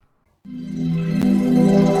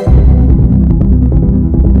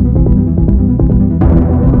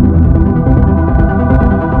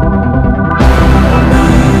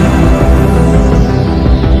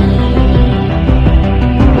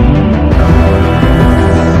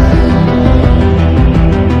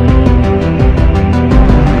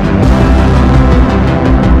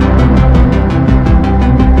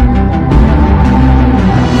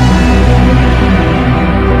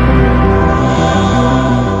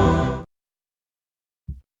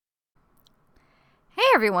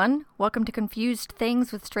Everyone, welcome to Confused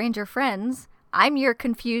Things with Stranger Friends. I'm your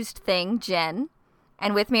confused thing, Jen,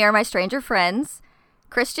 and with me are my stranger friends,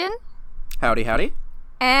 Christian. Howdy, howdy.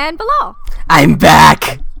 And Bilal. I'm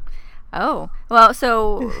back! Oh, well,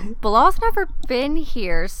 so Bilal's never been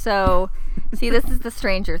here, so see, this is the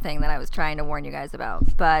stranger thing that I was trying to warn you guys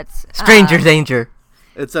about, but... Stranger danger.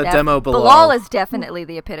 It's a demo Bilal. Bilal is definitely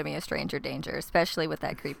the epitome of stranger danger, especially with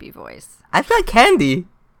that creepy voice. I've got candy.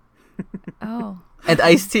 Oh. And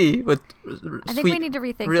iced tea with I think we need to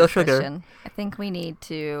rethink real this, sugar. Christian. I think we need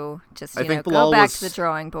to just, think go Bilal back to the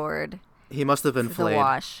drawing board. He must have been The flayed.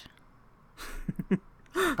 wash.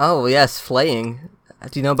 Oh, yes, flaying.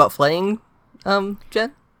 Do you know about flaying,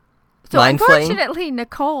 Jen? So Mind flaying? unfortunately,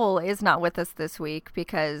 Nicole is not with us this week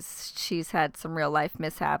because she's had some real life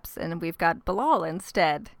mishaps, and we've got Bilal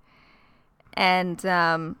instead. And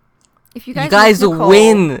if you guys miss Nicole,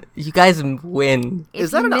 win. You guys win. If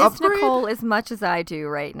Is that you an miss upgrade? Nicole as much as I do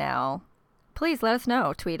right now, please let us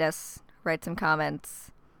know. Tweet us, write some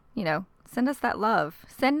comments. Send us that love.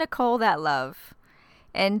 Send Nicole that love,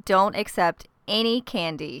 and don't accept any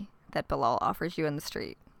candy that Bilal offers you in the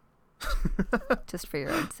street, just for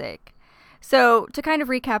your own sake. So, to kind of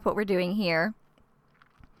recap what we're doing here,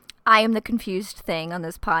 I am the confused thing on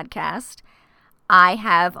this podcast. I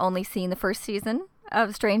have only seen the first season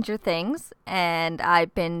of Stranger Things, and I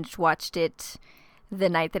binge watched it the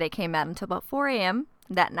night that it came out until about 4 a.m.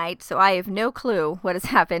 that night, so I have no clue what has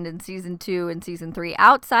happened in season 2 and season 3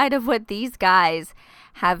 outside of what these guys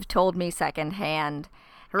have told me secondhand.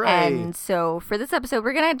 Hooray. And so for this episode,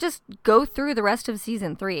 we're going to just go through the rest of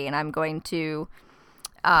season 3, and I'm going to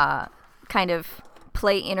kind of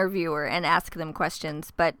play interviewer and ask them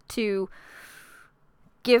questions. But to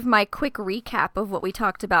give my quick recap of what we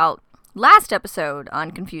talked about last episode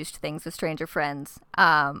on Confused Things with Stranger Friends,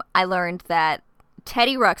 I learned that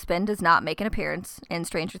Teddy Ruxpin does not make an appearance in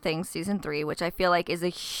Stranger Things season 3, which I feel like is a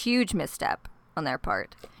huge misstep on their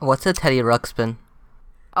part. What's a Teddy Ruxpin?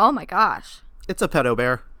 Oh my gosh. It's a pedo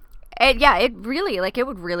bear. It really, it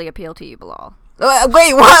would really appeal to you, Bilal.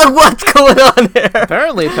 Wait, what's going on here?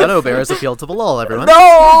 Apparently, pedo bears appeal to Bilal, everyone.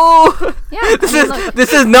 No! Yeah,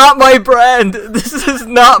 This is not my brand. This is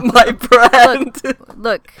not my brand.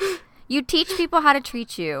 Look, you teach people how to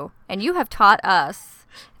treat you, and you have taught us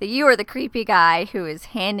that you are the creepy guy who is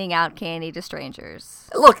handing out candy to strangers.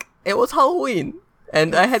 Look, it was Halloween,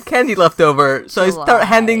 and I had candy left over, so July. I start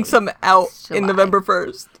handing some out in July. November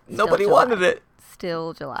 1st. Nobody July. wanted it.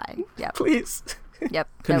 Still July. Yep. Please. Yep.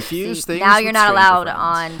 Confused See, things now with you're not stranger allowed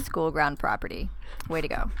friends. on school ground property. Way to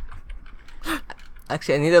go.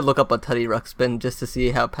 Actually, I need to look up a Teddy Ruxpin just to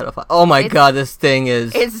see how pedophile. Oh my It's- god, this thing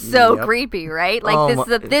is. It's so Yep. creepy, right? Like Oh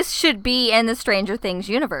this should be in the Stranger Things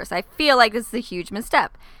universe. I feel like this is a huge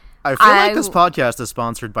misstep. I feel like this podcast is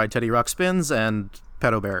sponsored by Teddy Ruxpins and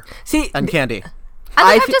pedo bear. See, And candy.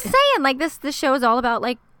 I'm fe- just saying, this show is all about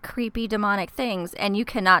creepy demonic things, and you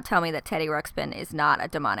cannot tell me that Teddy Ruxpin is not a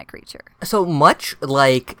demonic creature. so much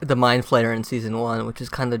like the Mind Flayer in season 1, which is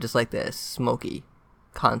kind of just like this smoky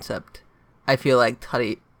concept. I feel like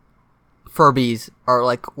Furbies are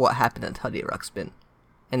like what happened to Teddy Ruxpin.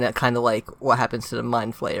 And that kind of like what happens to the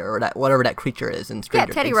Mind Flayer or that whatever that creature is in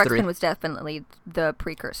Stranger Teddy Things Ruxpin 3. was definitely the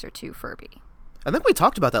precursor to Furby. I think we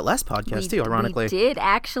talked about that last podcast, too, ironically. We did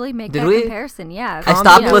actually make Did that we? comparison, yeah. I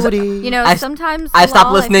stopped listening. Sometimes I stopped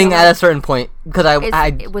Bilal, listening feel at a like certain point because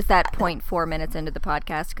it was that 0.4 minutes into the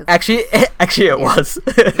podcast. Cause actually it was.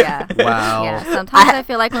 yeah. Wow. Yeah, sometimes I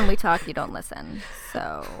feel like when we talk, you don't listen.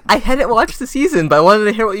 So, I hadn't watched the season, but I wanted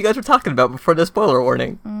to hear what you guys were talking about before the spoiler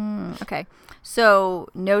warning. okay. So,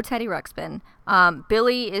 no Teddy Ruxpin.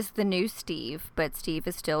 Billy is the new Steve, but Steve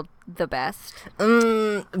is still the best.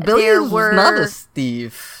 Billy There was were- not a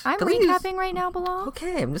Steve. I'm Billy is- recapping right now, Bilal.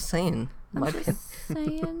 Okay, I'm just saying. I'm My just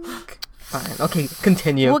saying. Fine. Okay,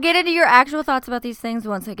 continue. We'll get into your actual thoughts about these things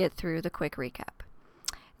once I get through the quick recap.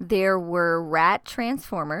 There were rat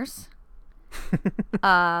transformers.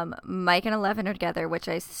 Mike and 11 are together, which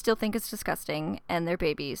I still think is disgusting, and they're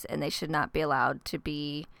babies, and they should not be allowed to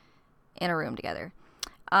be in a room together.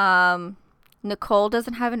 Nicole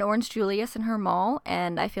doesn't have an orange Julius in her mall,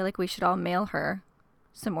 and I feel like we should all mail her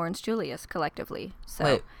some Orange Julius collectively. So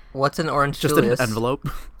Wait, what's an Orange Just Julius? an envelope.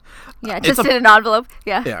 yeah, just in an envelope.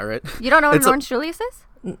 Yeah. Yeah, right. You don't know what It's an a- Orange Julius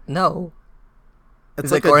is? No. It's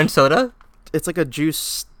It's like a, orange soda? It's like a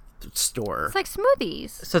juice store. It's like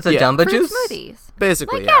smoothies. So it's a Yeah. Jamba Fruit Juice? smoothies.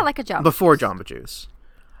 Basically, Like, yeah, like a Jamba Before Juice. Jamba Juice.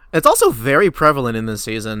 It's also very prevalent in this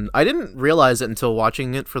season. I didn't realize it until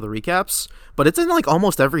watching it for the recaps, but it's in like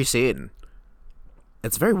almost every scene.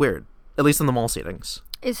 It's very weird, at least in the mall settings.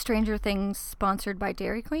 Is Stranger Things sponsored by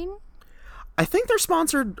Dairy Queen? I think they're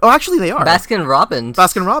sponsored. Oh, actually, they are. Baskin Robbins.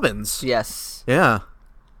 Baskin Robbins. Yes. Yeah.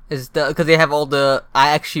 Is because they have all the. I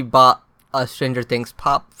actually bought a Stranger Things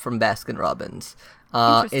pop from Baskin Robbins.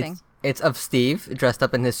 Interesting. It's of Steve dressed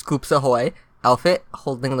up in his Scoops Ahoy outfit,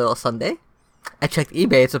 holding a little sundae. I checked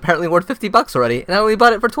eBay; it's apparently worth $50 already, and I only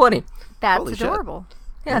bought it for $20. That's Holy shit. adorable.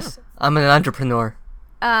 Yes, I'm an entrepreneur.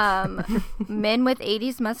 Men with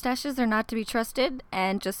 80s mustaches are not to be trusted,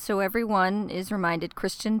 and just so everyone is reminded,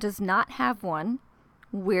 Christian does not have one.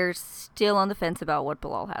 We're still on the fence about what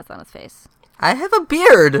Bilal has on his face. I have a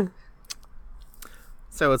beard.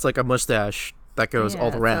 So it's like a mustache that goes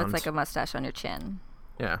all So around. it's like a mustache on your chin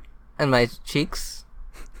Yeah. And my cheeks.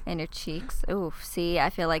 and your cheeks. Ooh, see, I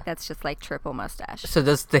feel like that's just like triple mustache. So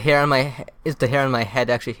does the hair on is the hair on my head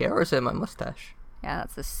actually hair, or is it my mustache? Yeah,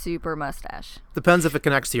 that's a super mustache. Depends if it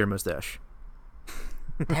connects to your mustache.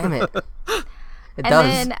 Damn it! It And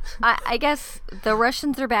does. then I guess the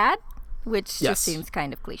Russians are bad, which Yes. just seems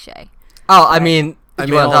kind of cliche. Oh, I mean, I you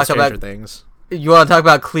mean, want all to talk Stranger about Things.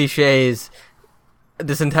 cliches?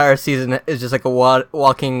 This entire season is just like a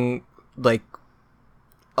walking like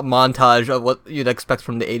a montage of what you'd expect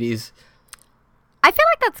from the 80s. I feel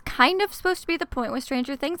like that's kind of supposed to be the point with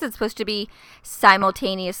Stranger Things. It's supposed to be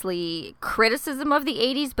simultaneously criticism of the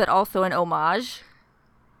 80s, but also an homage.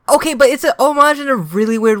 Okay, but it's an homage in a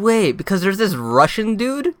really weird way because there's this Russian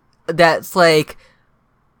dude that's like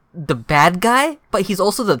the bad guy, but he's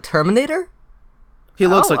also the Terminator. He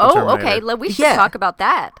looks like the Terminator. Okay. We should Yeah. talk about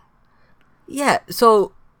that. Yeah,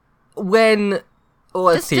 so when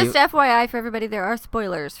let's see. Just FYI for everybody, there are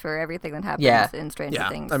spoilers for everything that happens Yeah. in Stranger Yeah,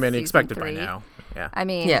 Things. I mean, season expected by 3. now. Yeah. I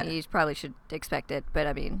mean, Yeah. you probably should expect it, but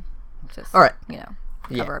I mean, just All right. cover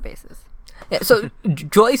Yeah. our bases. Yeah, so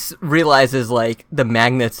Joyce realizes like the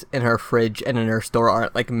magnets in her fridge and in her store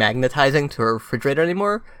aren't like magnetizing to her refrigerator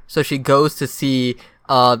anymore. So she goes to see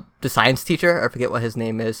the science teacher, I forget what his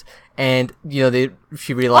name is, and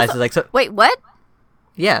she realizes like so Wait, what?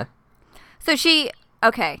 yeah. So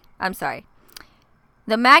okay, I'm sorry.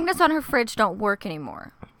 The magnets on her fridge don't work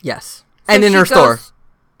anymore. Yes. So And in she her store.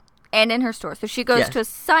 And in her store. So she goes Yes. to a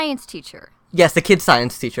science teacher. Yes, the kid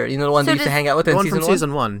science teacher. You know the one So that used to does- hang out with The in one season from 1?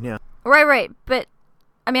 season 1, yeah. Right. But,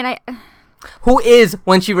 I mean, Who is,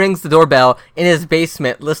 when she rings the doorbell, in his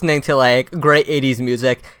basement listening to like great 80s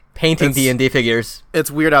music, painting It's- D&D figures. It's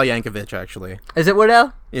Weird Al Yankovic, actually. Is it Weird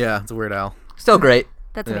Al? Yeah, it's Weird Al. Still great.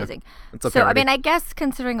 that's Yeah. amazing. It's a So, I parody. mean, I guess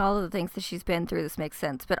considering all of the things that she's been through, this makes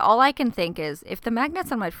sense. But all I can think is if the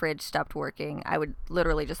magnets on my fridge stopped working, I would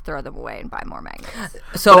literally just throw them away and buy more magnets.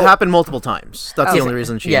 So But it happened multiple times. That's the Okay. only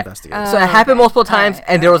reason she Yeah. investigates. So it happened Okay. multiple times, Alright,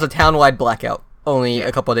 and there was a town-wide blackout only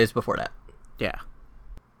a couple of days before that. Yeah.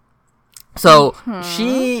 So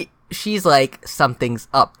she's like, something's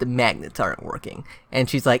up. The magnets aren't working, and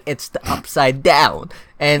she's like, it's the upside down.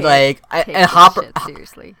 And Take and this Hopper shit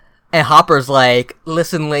seriously. and Hopper's like,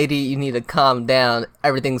 listen, lady, you need to calm down.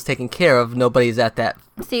 Everything's taken care of. Nobody's at that.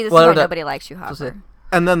 See, this What is are why the- nobody likes you, it? Hopper.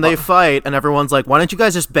 And then they fight, and everyone's like, why don't you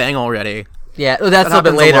guys just bang already? Yeah, that's That a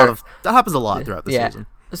bit happens later. that happens a lot throughout the Yeah. season.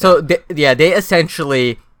 So they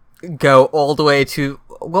essentially go all the way to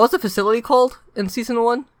what was the facility called in season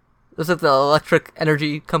 1? Was it the Electric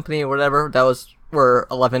Energy Company or whatever? That was where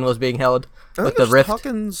 11 was being held I with think the it's Rift.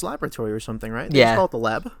 Hawkins Laboratory or something, right? They Yeah. just call it the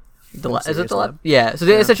lab. Is it Serious the lab? Yeah. So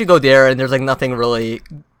they essentially go there, and there's like nothing really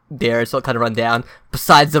there, so it kind of run down.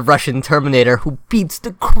 Besides the Russian Terminator, who beats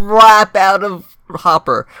the crap out of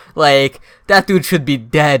Hopper. Like that dude should be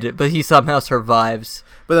dead, but he somehow survives.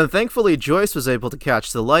 But then thankfully Joyce was able to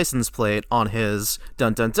catch the license plate on his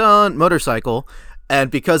dun-dun-dun motorcycle, and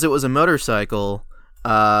because it was a motorcycle,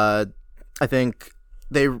 I think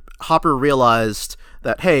Hopper realized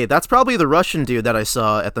that, hey, that's probably the Russian dude that I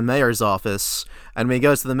saw at the mayor's office. And when he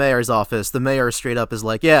goes to the mayor's office, the mayor straight up is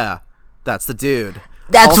like, yeah, that's the dude.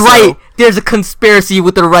 That's Also- right. There's a conspiracy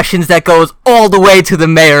with the Russians that goes all the way to the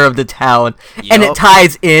mayor of the town, and it Yup.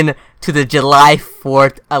 ties in to the July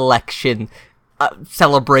 4th election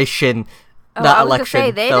celebration. Oh, Not I was election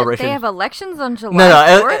gonna say, celebration. they have elections on July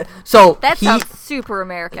no, 4th? so That he, sounds super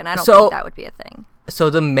American. I don't so- think that would be a thing. so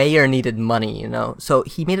the mayor needed money, so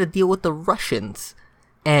he made a deal with the Russians,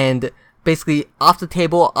 and basically off the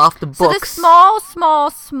table, off the books. So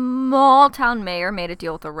this small town mayor made a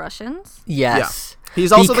deal with the Russians. Yes. Yeah.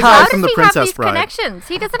 He's also the Because- guy How from does the he have Princess these Bride. connections?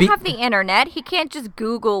 He doesn't have the internet. He can't just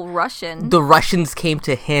Google Russian. The Russians came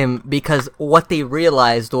to him because what they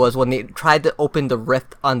realized was when they tried to open the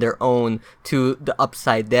rift on their own to the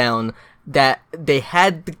Upside Down, that they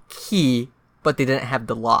had the key, but they didn't have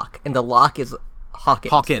the lock. And the lock is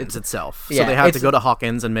Hawkins. Hawkins itself. yeah, So they had to it's- go to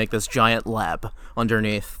Hawkins and make this giant lab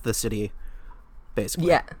underneath the city, basically.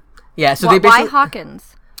 Yeah. Yeah, so Why they basically...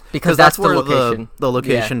 Hawkins? Because that's the where location. the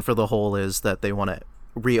location for the hole is that they want to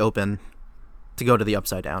reopen to go to the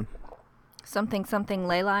Upside Down. Something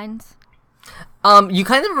ley lines. You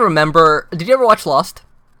kind of remember... Did you ever watch Lost?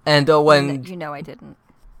 And when... You know I didn't.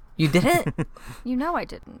 You didn't? You know I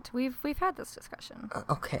didn't. We've had this discussion.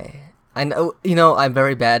 Okay. I know, I'm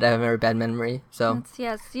very bad. I have a very bad memory, so...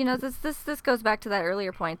 Yes, this goes back to that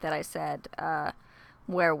earlier point that I said,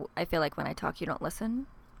 where I feel like when I talk, you don't listen.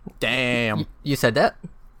 Damn. You said that?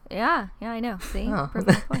 Yeah, I know. See, Oh. Proved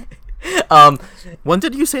my point. When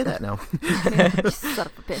did you say that now? You son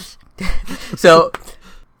of a bitch. So,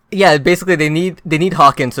 yeah, basically they need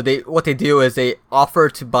Hawkins. So what they do is they offer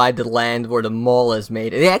to buy the land where the mall is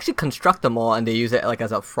made. They actually construct the mall and they use it like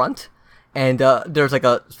as a front. And there's like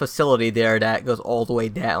a facility there that goes all the way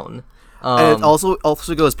down. And it also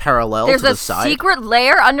goes parallel There's to the a side, secret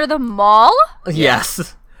layer under the mall?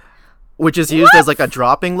 Yes. which is used as like a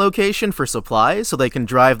dropping location for supplies, so they can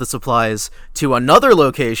drive the supplies to another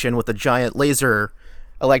location with a giant laser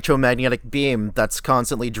electromagnetic beam that's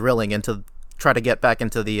constantly drilling into try to get back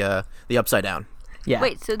into the Upside Down. Yeah.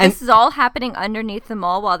 Wait, so And- this is all happening underneath the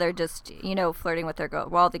mall while they're just, flirting with their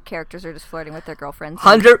while the characters are just flirting with their girlfriends.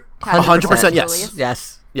 and 100% yes. Julius?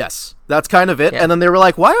 Yes. Yes, that's kind of it. Yeah. And then they were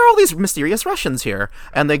like, why are all these mysterious Russians here?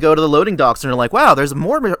 And they go to the loading docks and they're like, wow, there's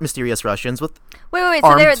more mysterious Russians with... Wait. So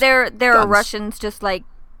armed there are guns. Russians just like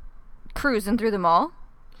cruising through the mall?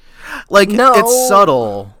 Like, No. it's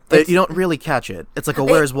subtle. It's- You don't really catch it. It's like a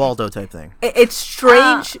Where's Waldo type thing. It's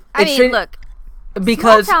strange. I It's mean, strange look,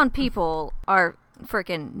 because small town people are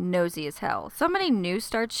freaking nosy as hell. Somebody new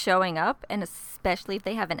starts showing up, and especially if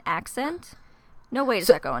they have an accent, no way does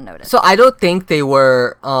that go unnoticed. So I don't think they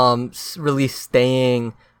were really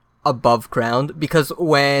staying above ground, because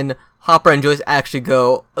when Hopper and Joyce actually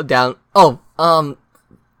go down, was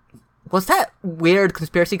that weird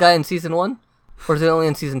conspiracy guy in season 1, or is it only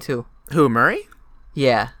in season 2? Who, Murray?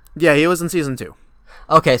 Yeah. Yeah, he was in season 2.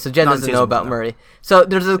 Okay, so Jen Not in doesn't season know about one, no. Murray. So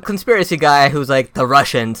there's a conspiracy guy who's like the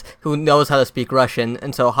Russians, who knows how to speak Russian,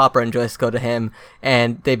 and so Hopper and Joyce go to him,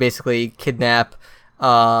 and they basically kidnap.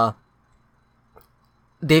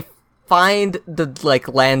 They find the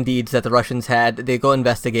land deeds that the Russians had. They go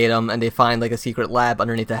investigate them, and they find a secret lab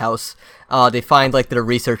underneath the house. They find the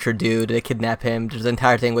researcher dude. They kidnap him. There's an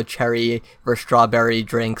entire thing with cherry versus strawberry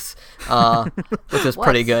drinks, which is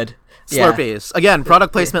pretty good. Yeah. Slurpees. Again,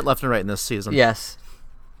 product placement left and right in this season. Yes.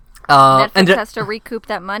 Netflix and has to recoup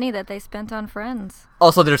that money that they spent on Friends.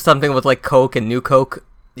 also, there's something with Coke and New Coke.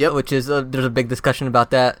 Yep. Which is there's a big discussion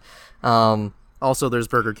about that. Also, there's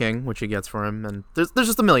Burger King, which he gets for him, and there's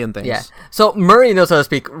just a million things. Yeah. So Murray knows how to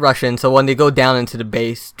speak Russian. So when they go down into the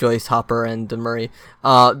base, Joyce, Hopper, and Murray,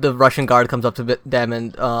 the Russian guard comes up to them,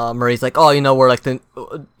 and Murray's like, "Oh, we're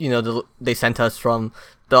they sent us from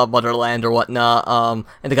the motherland or whatnot."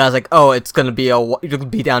 And the guy's like, "Oh, it's gonna be you'll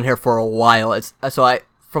be down here for a while."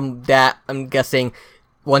 From that, I'm guessing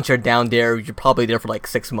once you're down there, you're probably there for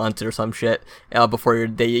 6 months or some shit before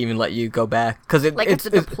they even let you go back. Because It's a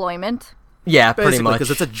deployment. yeah, pretty Basically, much. because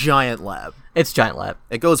it's a giant lab. It's giant lab.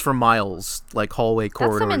 It goes for miles, hallway That's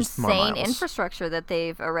corridors, some more insane miles. infrastructure that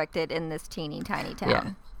they've erected in this teeny tiny town.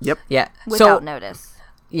 Yeah. Yep. Yeah. Without notice.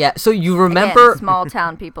 Yeah. So you Again, remember? small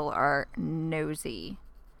town people are nosy.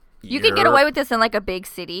 You can get away with this in a big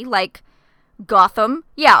city like Gotham.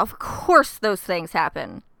 Yeah, of course those things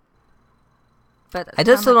happen. But I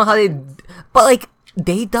just don't know how they. But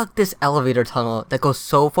they dug this elevator tunnel that goes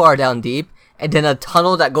so far down deep, and then a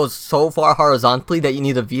tunnel that goes so far horizontally that you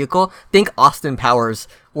need a vehicle. Think Austin Powers,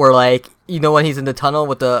 where when he's in the tunnel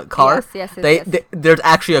with the car. Yes, there's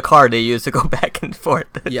actually a car they use to go back and forth.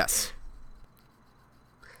 Yes.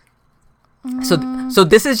 So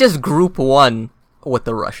this is just group 1 with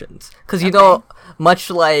the Russians, because much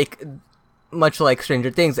like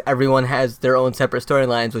Stranger Things, everyone has their own separate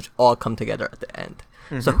storylines, which all come together at the end.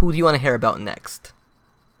 So who do you want to hear about next?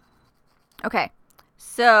 Okay.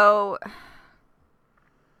 So,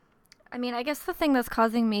 I guess the thing that's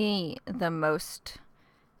causing me the most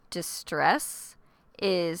distress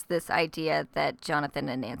is this idea that Jonathan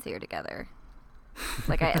and Nancy are together.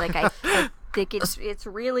 I think it's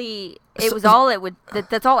really that's all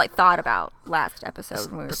I thought about last episode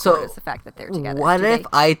when we recorded is the fact that they're together. What if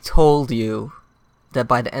I told you that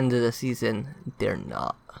by the end of the season they're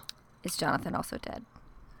not? Is Jonathan also dead?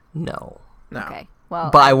 No. Okay. Well,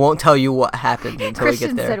 but I won't tell you what happened until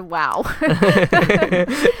Christian we get there. said, "Wow."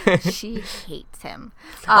 She hates him.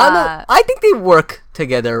 I think they work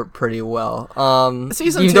together pretty well.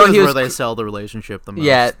 Season 2 is where they sell the relationship the most.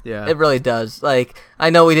 Yeah, yeah, it really does. Like, I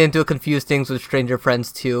know we didn't do Confused Things with Stranger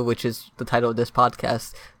Friends 2, which is the title of this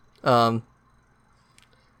podcast.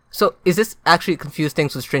 So is this actually Confused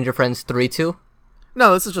Things with Stranger Friends 3 too?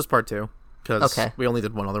 No, this is just part 2 because we only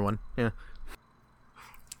did one other one. Yeah.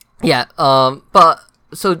 Yeah, but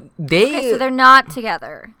so so they're not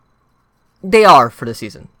together. They are for the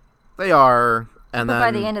season. They are, and but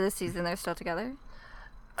then by the end of the season, they're still together.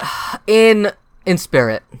 In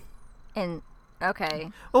spirit.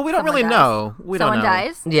 Okay. Well, we don't really know. We Someone don't know.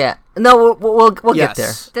 dies. Yeah. No, we'll get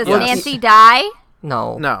there. Does Yes. Nancy die?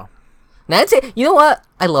 No. No. Nancy. You know what?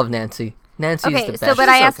 I love Nancy. Nancy's the best. But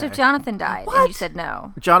I asked okay. if Jonathan died, and you said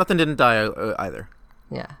no. Jonathan didn't die either.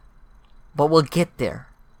 Yeah, but we'll get there.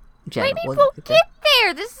 Jen, Wait, we'll get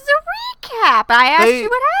there. This is a recap. I asked you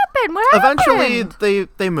what happened. What Eventually, happened?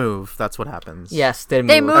 they move. That's what happens. Yes, they move.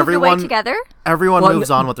 They moved Everyone- away together. Everyone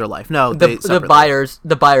moves on with their life. No, the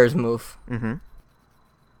buyers move. Mm-hmm.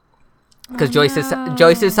 Because Joyce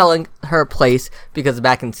is selling her place because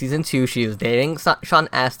back in season 2 she was dating Sean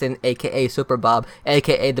Astin, aka Super Bob,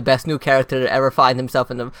 aka the best new character to ever find himself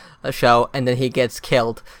in a show, and then he gets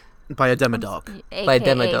killed by a demodog. By a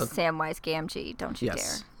demodog. Samwise Gamgee, don't you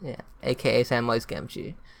Yes. Yeah, aka Samwise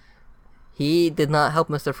Gamgee. He did not help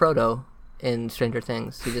Mr. Frodo in Stranger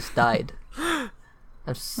Things. He just died.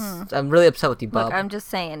 I'm really upset with you, Bob. Look, I'm just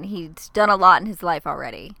saying he's done a lot in his life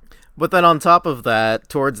already. But then on top of that,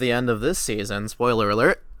 towards the end of this season, spoiler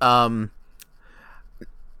alert,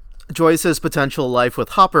 Joyce's potential life with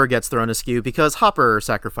Hopper gets thrown askew because Hopper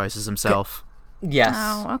sacrifices himself. Yes.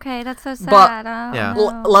 Oh, okay, that's so sad. But- Yeah.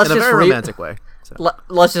 No. Let's In a just very romantic way. So.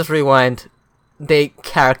 let's just rewind. They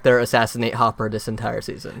character assassinate Hopper this entire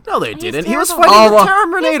season. No, they He's didn't. He was terrible. fighting Oh, the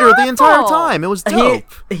Terminator the entire awful. time. It was dope.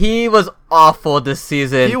 He was awful this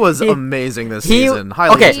season. He was amazing this season.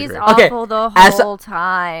 Highly okay. He's disagree. awful the As- whole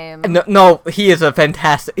time. No, he is a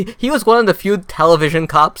fantastic. He was one of the few television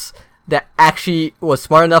cops that actually was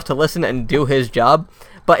smart enough to listen and do his job.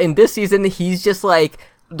 But in this season, he's just like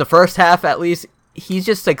the first half, at least. He's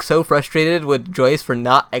just like so frustrated with Joyce for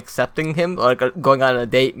not accepting him, like going on a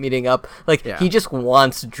date, meeting up. Like he just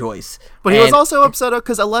wants Joyce. But he was also upset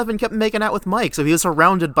because Eleven kept making out with Mike, so he was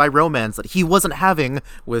surrounded by romance that he wasn't having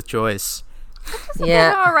with Joyce.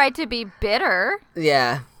 Yeah, all right to be bitter.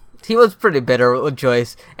 Yeah, he was pretty bitter with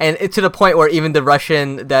Joyce, and to the point where even the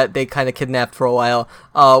Russian that they kind of kidnapped for a while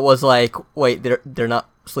was like, "Wait, they're not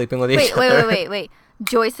sleeping with each other." Wait.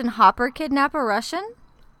 Joyce and Hopper kidnap a Russian?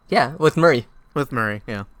 Yeah, with Murray. With Murray,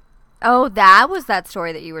 yeah. Oh, that was that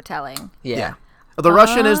story that you were telling. Yeah. The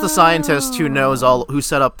Russian is the scientist who knows who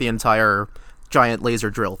set up the entire giant laser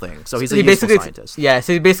drill thing. So he's a useful scientist. Yeah,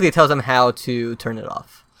 so he basically tells them how to turn it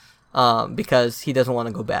off, because he doesn't want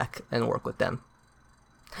to go back and work with them.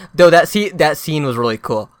 Though that scene was really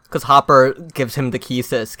cool because Hopper gives him the keys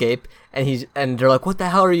to escape, and they're like, "What the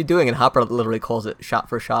hell are you doing?" And Hopper literally calls it shot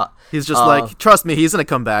for shot. He's just like, "Trust me, he's gonna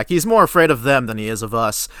come back. He's more afraid of them than he is of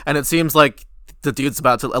us." And it seems like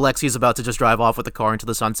Alexi's about to just drive off with the car into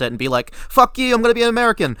the sunset and be like, "Fuck you, I'm gonna be an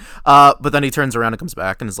American." But then he turns around and comes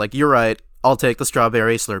back and is like, "You're right. I'll take the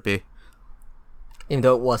strawberry Slurpee." Even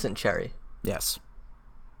though it wasn't cherry. Yes.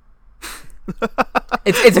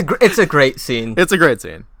 It's a great scene. It's a great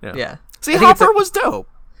scene. Yeah. Yeah. See, Hopper was dope.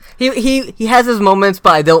 He has his moments,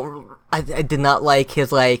 but I did not like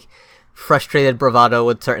his like frustrated bravado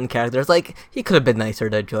with certain characters. Like, he could have been nicer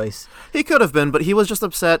to Joyce. He could have been, but he was just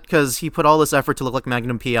upset because he put all this effort to look like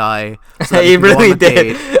Magnum P.I. So that He could go on really the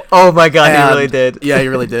did. date. Oh my god, he And- really did. Yeah, he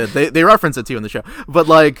really did. They reference it too in the show. But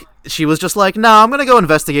like, she was just like, "Nah, I'm gonna go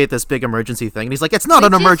investigate this big emergency thing." And he's like, "It's not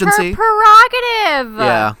an emergency." It's her prerogative.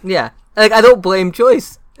 Yeah. Yeah. Like, I don't blame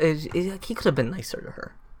Joyce. He could have been nicer to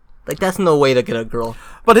her. Like, that's no way to get a girl.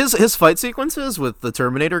 But his fight sequences with the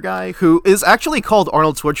Terminator guy, who is actually called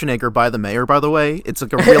Arnold Schwarzenegger by the mayor, by the way, it's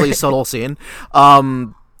like a really subtle scene.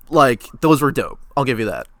 Like, those were dope. I'll give you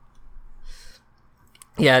that.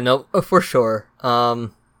 Yeah, no, for sure.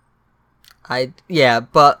 But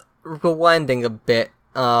rewinding a bit.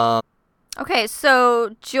 Okay,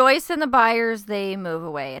 so Joyce and the buyers, they move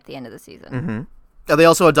away at the end of the season. Mm-hmm. They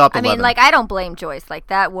also adopt I 11. mean, like, I don't blame Joyce. Like,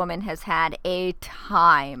 that woman has had a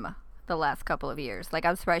time the last couple of years. Like,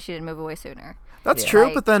 I'm surprised she didn't move away sooner. That's Yeah. true,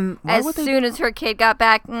 Like, but then why as would they? soon as her kid got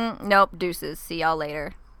back, nope, deuces. See y'all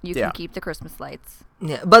later. You Yeah. can keep the Christmas lights.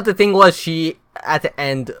 Yeah, but the thing was, she at the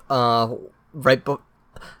end,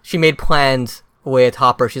 she made plans with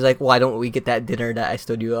Hopper. She's like, "Why don't we get that dinner that I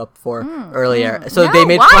stood you up for earlier?" So No, they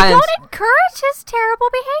made why? plans, Don't encourage his terrible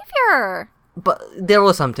behavior. but there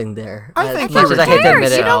was something there. I as think much he as I hate to redeemed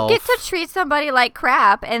admit You it. don't get to treat somebody like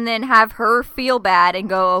crap and then have her feel bad and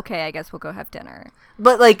go, okay, I guess we'll go have dinner.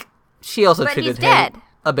 But like, she also But treated he's him dead.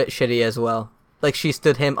 a bit shitty as well. Like, she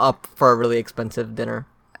stood him up for a really expensive dinner.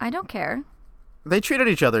 I don't care. They treated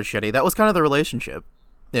each other shitty. That was kind of the relationship.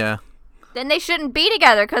 Yeah. Then they shouldn't be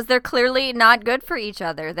together because they're clearly not good for each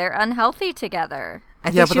other. They're unhealthy together. I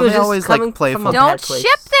think Yeah, she but was they just always, like, coming playful. from a Don't bad place.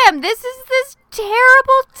 ship them. This is this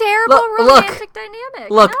terrible Look, romantic dynamic.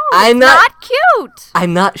 look, No, I'm it's not- not cute.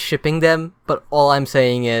 I'm not shipping them, but all I'm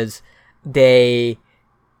saying is it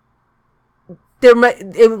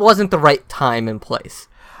wasn't the right time and place.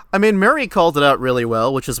 I mean, Murray called it out really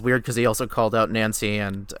well, which is weird because he also called out Nancy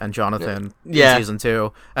and Jonathan Yeah. in season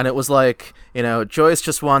 2. And it was like, Joyce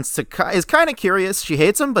just wants to, is kind of curious. She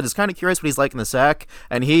hates him, but is kind of curious what he's like in the sack.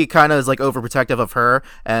 And he kind of is like overprotective of her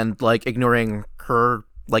and like ignoring her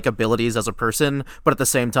like abilities as a person, but at the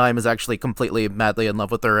same time is actually completely madly in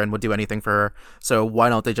love with her and would do anything for her. So why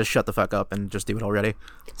don't they just shut the fuck up and just do it already?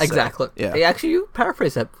 So, Exactly. yeah. Actually, you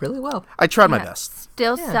paraphrased that really well. I tried my Yeah. best.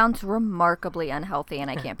 Still Yeah. sounds remarkably unhealthy, and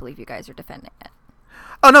I can't believe you guys are defending it.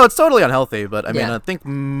 Oh no, it's totally unhealthy, but I mean, Yeah. I think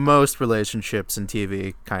most relationships in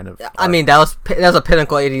TV kind of. I mean, that was a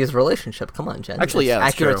pinnacle 80s relationship. Come on, Jen. Actually, yeah,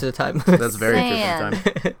 that's accurate true. to the time. That's very true Man. for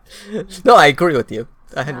the time. No, I agree with you.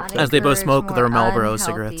 Not As they both encourage smoke their more Marlboro unhealthy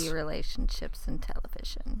cigarettes. relationships in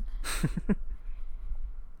television.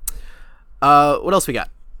 What else we got?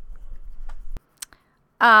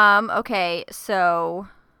 Okay, so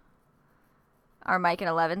are Mike and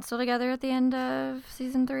Eleven still together at the end of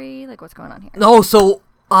season 3? Like, what's going on here? No, so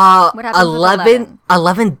What happens with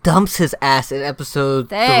 11 dumps his ass in episode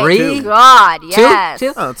Thank 3. God, yes.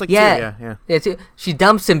 Two? Oh, it's like Yeah. 2, yeah. Yeah, she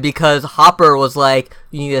dumps him because Hopper was like,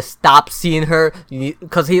 "You need to stop seeing her,"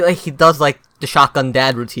 because he does like the shotgun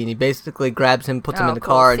dad routine. He basically grabs him, puts him in the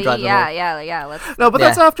cool. car, and See, drives him yeah, home. yeah. Let's. No, but Yeah.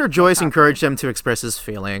 that's after Joyce encouraged him to express his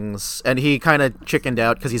feelings, and he kind of chickened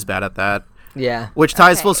out because he's bad at that. Yeah. Which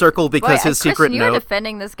ties Okay. full circle because Wait, his secret Christian, you were note.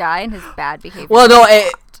 defending this guy and his bad behavior. Well,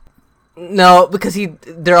 no, because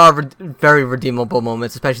there are very redeemable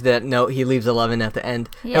moments, especially that note he leaves 11 at the end.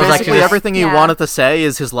 Yeah. It was like Basically, Yeah. everything he Yeah. wanted to say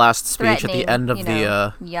is his last speech at Threatening, the end of you the.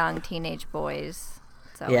 know, young teenage boys.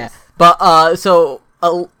 So Yeah, but so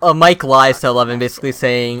Mike lies to 11, basically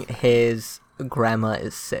saying his grandma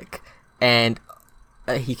is sick and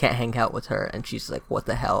he can't hang out with her, and she's like, "What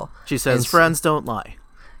the hell?" She says, And "Friends don't lie."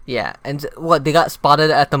 Yeah, and what, they got spotted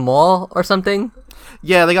at the mall or something?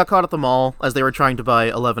 Yeah, they got caught at the mall as they were trying to buy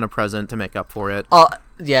 11 a present to make up for it. Oh,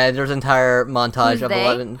 yeah, there's an entire montage Who's of they?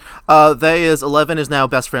 11. 11 is now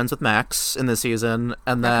best friends with Max in this season,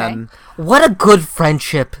 and then What a good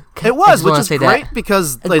friendship. I it was, just which wanna is say great that.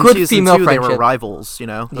 because A in good season female 2 they were friendship. rivals,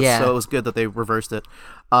 Yeah. So it was good that they reversed it.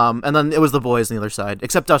 And then it was the boys on the other side,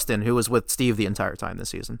 except Dustin, who was with Steve the entire time this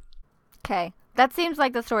season. Okay, that seems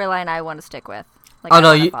like the storyline I want to stick with. Like, Oh, I no,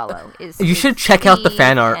 wanna you- follow is you should check out the Steve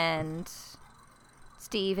fan art. and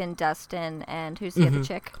Steve and Dustin and who's the other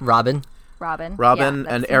chick? Robin. Robin. Robin Yeah,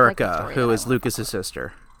 that and seems like the Erica, story who that I is wanna Lucas's follow.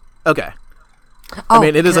 sister. Okay. Oh, I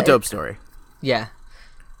mean, it is a okay. dope story. Yeah.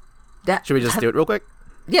 Should we just do it real quick?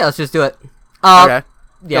 Yeah, let's just do it. Okay.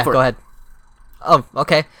 Yeah, for go it. ahead. Oh,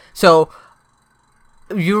 okay. So,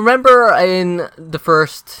 you remember in the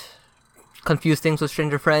first Confused Things with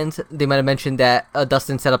Stranger Friends, they might have mentioned that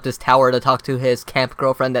Dustin set up this tower to talk to his camp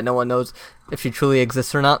girlfriend that no one knows if she truly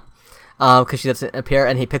exists or not, because she doesn't appear,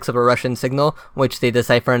 and he picks up a Russian signal, which they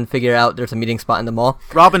decipher and figure out there's a meeting spot in the mall.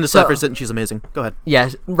 Robin deciphers it, and she's amazing. Go ahead. Yeah,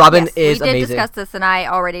 Robin Yes, is we did amazing. discuss this, and I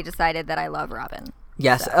already decided that I love Robin.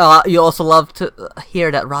 Yes, you also love to hear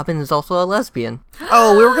that Robin is also a lesbian.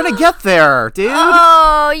 Oh, we were gonna get there, dude.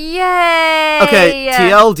 Oh, yay! Okay,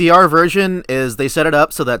 TLDR version is they set it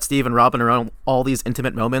up so that Steve and Robin are on all these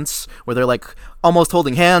intimate moments where they're like almost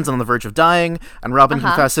holding hands on the verge of dying, and Robin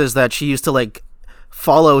confesses that she used to like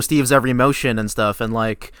follow Steve's every motion and stuff, and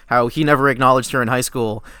like how he never acknowledged her in high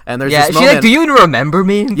school. And there's Yeah, this she's moment. like, "Do you even remember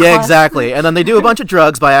me?" in Yeah, class?" exactly. And then they do a bunch of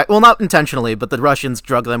drugs well, not intentionally, but the Russians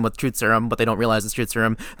drug them with truth serum, but they don't realize it's truth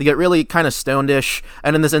serum. They get really kind of stonedish,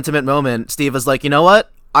 and in this intimate moment, Steve is like, "You know what?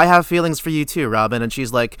 I have feelings for you too, Robin." And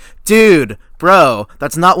she's like, "Dude, bro,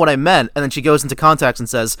 that's not what I meant." And then she goes into context and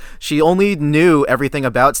says she only knew everything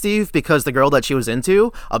about Steve because the girl that she was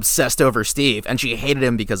into obsessed over Steve, and she hated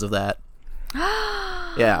him because of that.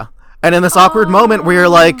 Yeah. And in this awkward moment where you're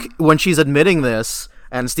like, when she's admitting this,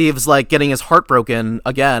 and Steve's like getting his heart broken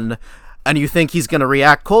again, and you think he's gonna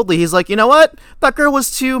react coldly, he's like, you know what? That girl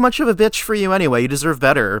was too much of a bitch for you anyway. You deserve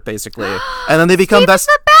better, basically. And then they become Steve's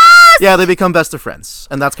the best! Yeah, they become best of friends,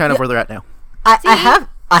 and that's kind of where they're at now. I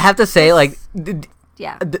have to say, like,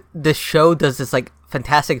 Yeah. the show does this like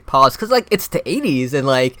fantastic pause because like it's the 80s, and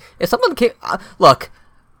like if someone came, look,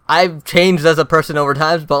 I've changed as a person over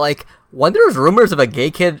times, but like when there was rumors of a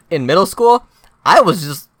gay kid in middle school, I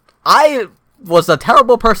was a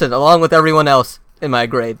terrible person along with everyone else in my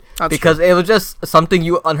grade. That's because true. it was just something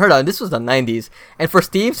you unheard of. And this was the 90s, and for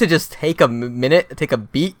Steve to just take a minute, take a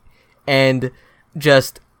beat, and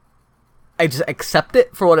just accept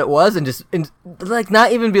it for what it was, and like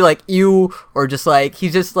not even be like ew, or just like he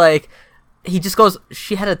just goes,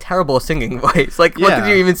 she had a terrible singing voice. Like what did Yeah.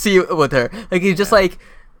 you even see with her? Like he just like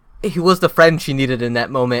he was the friend she needed in that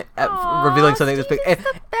moment, revealing something this big. Steve is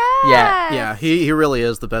the best. Yeah, he really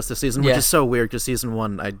is the best this season, which Yeah. is so weird because season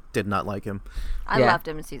 1, I did not like him. I Yeah. loved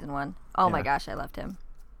him in season 1. Oh my Yeah. gosh, I loved him.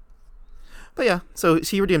 But yeah, so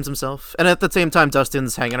he redeems himself. And at the same time,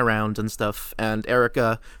 Dustin's hanging around and stuff. And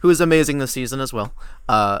Erica, who is amazing this season as well,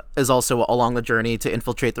 is also along the journey to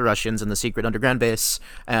infiltrate the Russians in the secret underground base.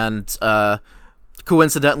 And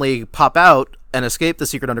coincidentally pop out and escape the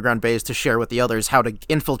secret underground base to share with the others how to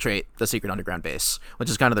infiltrate the secret underground base, which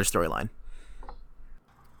is kind of their storyline.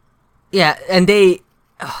 Yeah, and they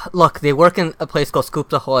work in a place called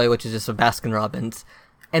Scoops Ahoy, which is just a Baskin Robbins,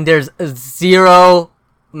 and there's zero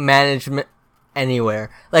management anywhere.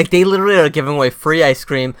 Like they literally are giving away free ice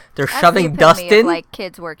cream. They're That's shoving the epitome Dustin. of, like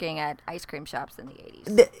kids working at ice cream shops in the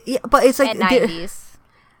 80s Yeah, but it's like and 90s.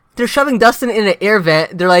 they're shoving Dustin in an air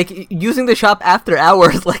vent. They're like using the shop after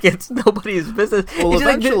hours, like it's nobody's business. Well, It's just,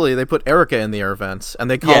 like, eventually they put Erica in the air vent, and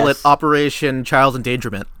they call it Yes. Operation Child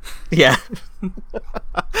Endangerment. yeah.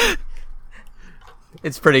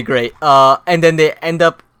 It's pretty great. And then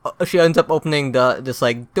she ends up opening this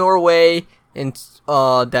like doorway, and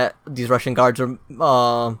that these Russian guards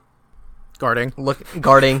are Guarding.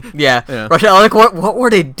 guarding. Yeah. Yeah. Russia. Like what were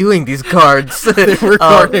they doing? These guards. They were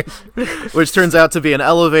guarding. Which turns out to be an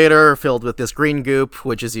elevator filled with this green goop,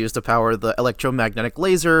 which is used to power the electromagnetic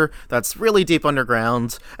laser that's really deep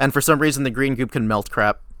underground. And for some reason, the green goop can melt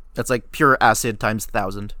crap. It's like pure acid times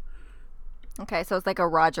 1,000. Okay, so it's like a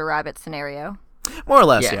Roger Rabbit scenario. More or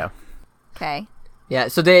less, Yeah. yeah. Okay. Yeah.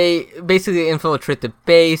 So they basically infiltrate the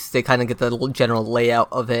base. They kind of get the general layout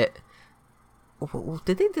of it.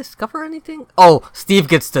 Did they discover anything? Oh, Steve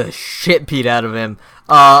gets the shit beat out of him.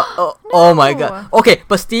 Oh my god. Okay,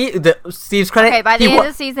 but Steve's credit. Okay, by the he end wa- of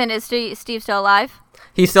the season, is Steve still alive?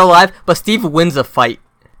 he's still alive, but Steve wins a fight.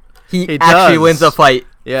 He He actually does. wins a fight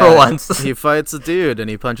Yeah, for once. he fights a dude and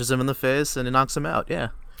he punches him in the face and he knocks him out. Yeah,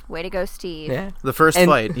 Way to go, Steve. yeah. the first And-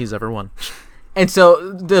 fight he's ever won. And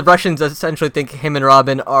so the Russians essentially think him and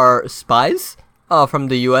Robin are spies from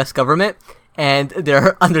the U.S. government, and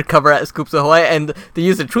they're undercover at Scoops Ahoy, and they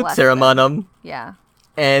use a truth Bless serum them. on him, Yeah.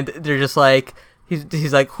 and they're just like,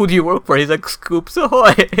 he's like, who do you work for? He's like, Scoops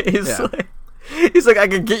Ahoy. Yeah. He's like, I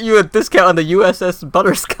could get you a discount on the USS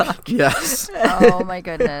Butterscotch. Yes. Oh my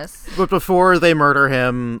goodness. But before they murder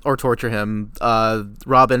him or torture him,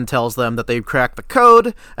 Robin tells them that they've cracked the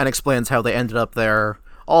code and explains how they ended up there,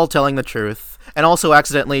 all telling the truth, and also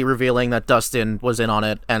accidentally revealing that Dustin was in on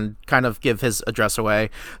it and kind of give his address away,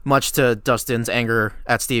 much to Dustin's anger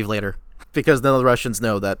at Steve later, because none of the Russians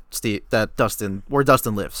know that where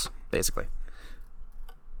Dustin lives, basically.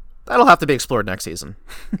 That'll have to be explored next season.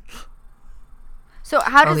 So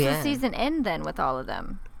how does yeah. the season end then with all of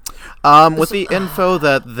them? With the info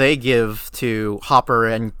that they give to Hopper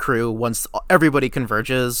and crew once everybody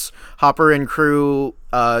converges, Hopper and crew,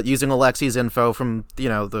 using Alexi's info from,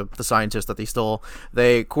 the scientist that they stole,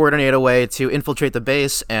 they coordinate a way to infiltrate the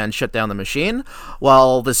base and shut down the machine,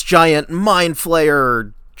 while this giant mind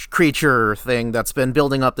flayer creature thing that's been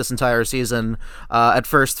building up this entire season, at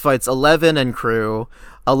first fights 11 and crew.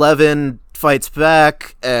 11 fights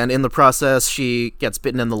back, and in the process, she gets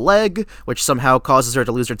bitten in the leg, which somehow causes her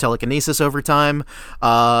to lose her telekinesis over time.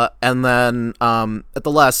 And then, at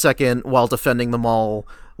the last second, while defending the mall,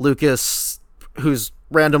 Lucas, who's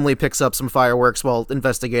randomly picks up some fireworks while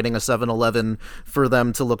investigating a 7-Eleven for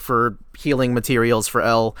them to look for healing materials for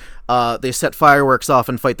Elle. They set fireworks off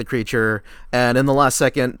and fight the creature, and in the last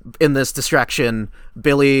second, in this distraction,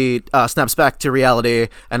 Billy snaps back to reality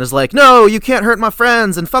and is like, no, you can't hurt my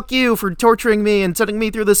friends, and fuck you for torturing me and sending me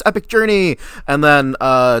through this epic journey. And then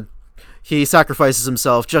he sacrifices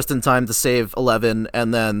himself just in time to save 11,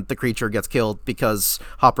 and then the creature gets killed because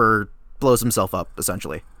Hopper blows himself up,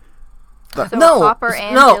 essentially. So No, Hopper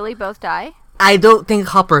and no. Billy both die? I don't think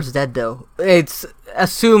Hopper's dead though. It's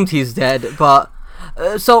assumed he's dead, but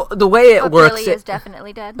so the way it works, Billy is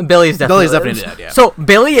definitely dead. Billy's definitely dead. Yeah. So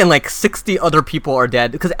Billy and like 60 other people are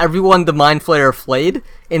dead because everyone the Mind Flayer flayed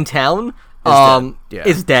in town dead. Yeah.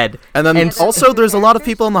 is dead. And then And also there's a lot of characters?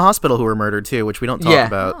 people in the hospital who were murdered too, which we don't talk Yeah.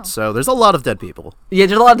 about. Oh. So there's a lot of dead people. Yeah,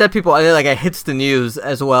 there's a lot of dead people. I mean, like it hits the news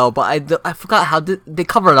as well, but I forgot how they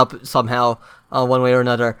cover it up somehow, one way or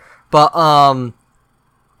another. But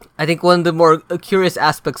I think one of the more curious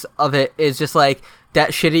aspects of it is just like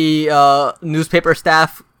that shitty newspaper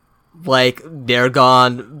staff, like they're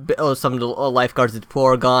gone. Some of the lifeguards at the pool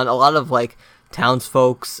are gone. A lot of like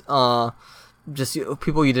townsfolks, just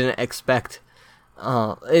people you didn't expect.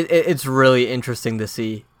 It's really interesting to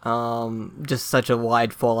see. Just such a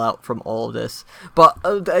wide fallout from all of this. But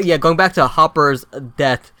yeah, going back to Hopper's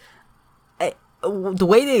death, the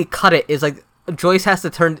way they cut it is like Joyce has to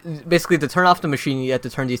turn off the machine. You have to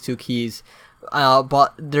turn these two keys,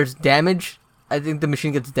 but there's damage. I think the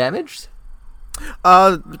machine gets damaged.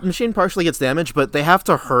 The machine partially gets damaged, but they have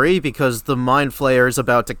to hurry because the Mind Flayer is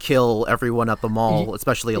about to kill everyone at the mall,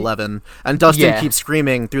 especially Eleven. And Dustin keeps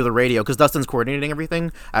screaming through the radio because Dustin's coordinating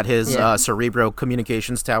everything at his Cerebro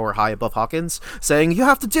communications tower high above Hawkins, saying, "You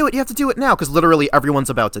have to do it now," because literally everyone's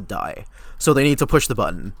about to die. So they need to push the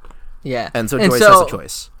button. Yeah, And so Joyce has a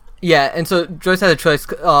choice. Yeah, and so Joyce has a choice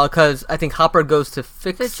because I think Hopper goes to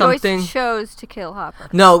fix So something. Joyce chose to kill Hopper.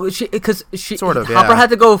 No, because Sort of, Hopper yeah. had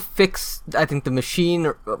to go fix, I think, the machine.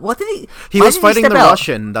 Or, what did he? He why was did fighting step the out?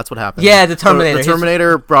 Russian. That's what happened. Yeah, the Terminator. The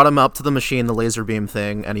Terminator brought him up to the machine, the laser beam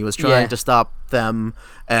thing, and he was trying Yeah. to stop them.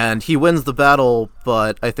 And he wins the battle,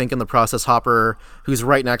 but I think in the process, Hopper, who's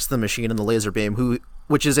right next to the machine and the laser beam,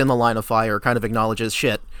 which is in the line of fire, kind of acknowledges,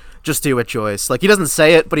 "Shit, just do it, Joyce." Like, he doesn't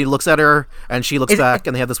say it, but he looks at her, and she looks back,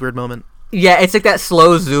 and they have this weird moment. Yeah, it's like that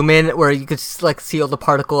slow zoom in where you could like see all the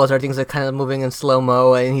particles, everything's like kind of moving in slow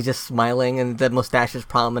mo, and he's just smiling, and the mustache is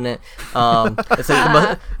prominent. It's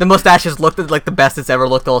like the mustaches looked like the best it's ever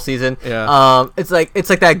looked all season. Yeah. It's like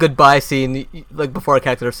that goodbye scene, like before a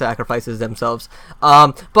character sacrifices themselves.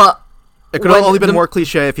 But It could have when only been the- more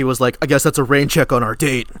cliche if he was like, "I guess that's a rain check on our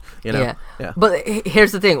date," you know? Yeah. But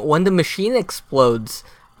here's the thing: when the machine explodes,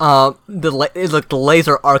 the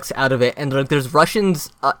laser arcs out of it, and like there's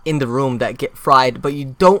Russians in the room that get fried, but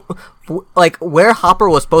you don't like where Hopper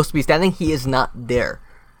was supposed to be standing. He is not there.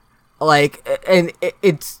 Like, and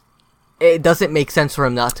it doesn't make sense for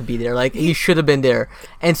him not to be there. Like, he should have been there.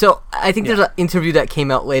 And so I think there's an interview that came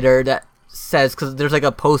out later that says, because there's like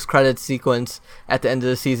a post-credits sequence at the end of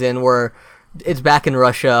the season where it's back in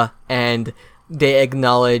Russia and they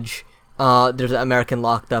acknowledge there's an American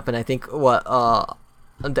locked up, and I think what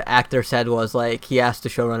the actor said was like he asked the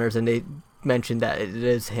showrunners and they mentioned that it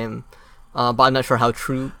is him, but I'm not sure how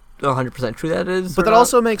 100% true that is. But that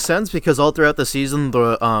also makes sense because all throughout the season,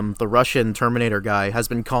 the Russian Terminator guy has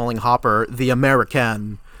been calling Hopper the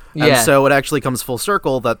American, and Yeah. so it actually comes full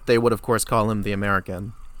circle that they would of course call him the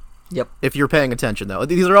American. Yep. If you're paying attention, though,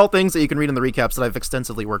 these are all things that you can read in the recaps that I've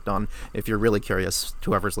extensively worked on. If you're really curious,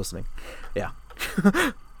 whoever's listening, yeah.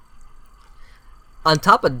 On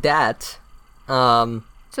top of that,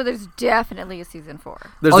 So there's definitely a season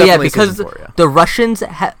 4. There's oh yeah, definitely a because season 4, yeah. the Russians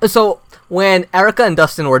so when Erica and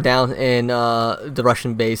Dustin were down in the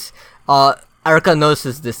Russian base, Erica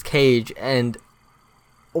notices this cage and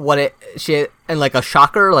and like a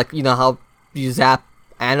shocker, like you know how you zap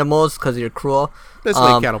animals because you're cruel.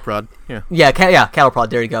 Basically cattle prod, yeah. Yeah, cattle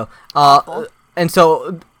prod. There you go. And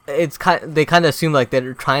so it's they kind of assume like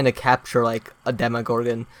they're trying to capture like a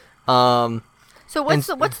Demogorgon. So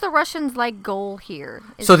what's the Russians' like goal here?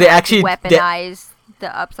 Is So it, they like, actually weaponize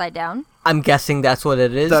the Upside Down. I'm guessing that's what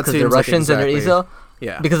it is That because they're seems like Russians and they're exactly- ESO.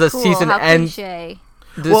 Yeah. Because the Cool, season how ends. cliche.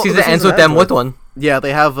 The Well, season the ends season with them ends with with- one. Yeah,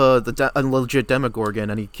 they have a legit Demogorgon,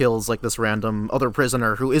 and he kills like this random other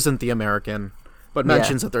prisoner who isn't the American, but Yeah.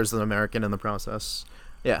 mentions that there's an American in the process.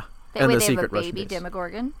 Yeah, That and way the they have a secret Russian baby base.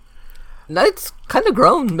 Demogorgon. No, it's kind of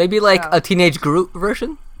grown. Maybe like Oh. a teenage Groot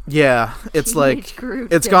version. Yeah, it's like Teenage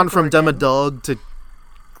Groot it's gone from Demogorgon. Demodog to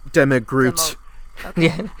Demogroot. Okay.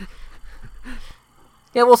 Yeah.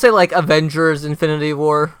 Yeah, we'll say like Avengers, Infinity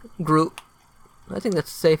War, Groot. I think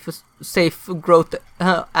that's safe growth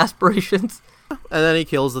aspirations. And then he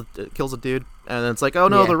kills a dude, and then it's like, oh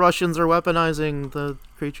no, Yeah. the Russians are weaponizing the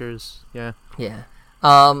creatures. Yeah, Yeah.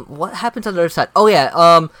 What happens on the other side? Oh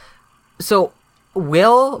yeah. So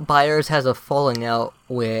Will Byers has a falling out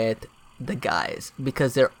with the guys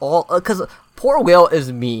because they're all because poor Will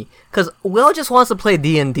is me because Will just wants to play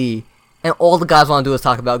D&D and all the guys want to do is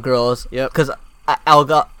talk about girls. Yep. Because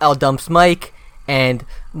Al dumps Mike and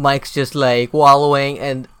Mike's just like wallowing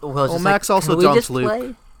and Will's Well, just Max like, also "Can we dumps just Luke."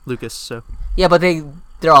 play?" Lucas. So Yeah, but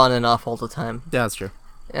they're on and off all the time. yeah, that's true.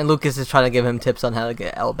 And Lucas is trying to give him tips on how to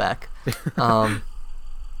get Elle back.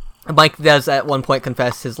 Mike does at one point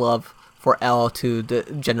confess his love for Elle to the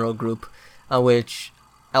general group, which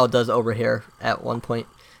Elle does overhear at one point,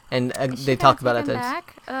 and they talk about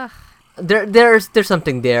it. There's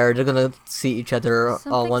something there. They're gonna see each other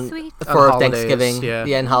for On Thanksgiving,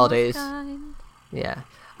 holidays, and holidays. Yeah.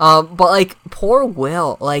 But like poor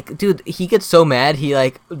Will, like dude, he gets so mad he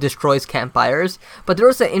like destroys campfires. But there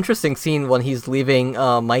was an interesting scene when he's leaving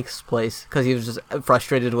Mike's place because he was just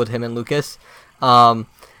frustrated with him and Lucas,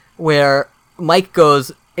 where Mike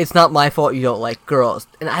goes, "It's not my fault you don't like girls,"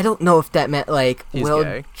 and I don't know if that meant like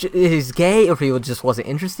he's gay or if he just wasn't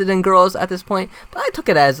interested in girls at this point. But I took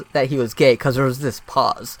it as that he was gay because there was this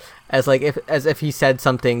pause, as if he said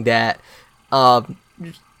something that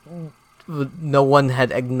no one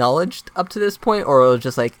had acknowledged up to this point, or it was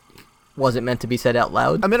just like wasn't meant to be said out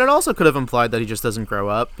loud. I mean, it also could have implied that he just doesn't grow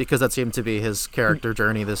up, because that seemed to be his character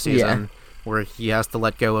journey this season, where he has to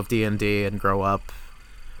let go of D&D and grow up.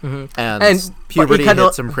 Mm-hmm. And puberty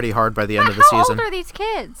hits him pretty hard by the end of the season. How old are these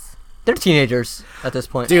kids? They're teenagers at this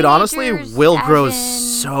point. Dude, honestly, Will grows in...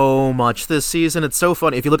 so much this season. It's so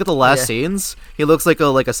funny. If you look at the last scenes, he looks like a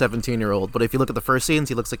 17-year-old. But if you look at the first scenes,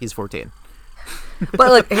 he looks like he's 14.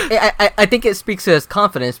 But like, I think it speaks to his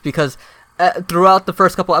confidence, because throughout the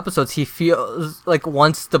first couple episodes, he feels like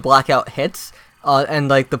once the blackout hits, and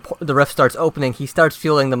like the rift starts opening, he starts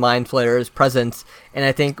feeling the Mind Flayer's presence. And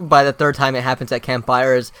I think by the third time it happens at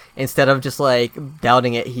campfires, instead of just like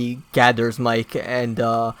doubting it, he gathers Mike and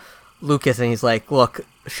Lucas, and he's like, "Look,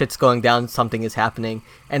 shit's going down. Something is happening."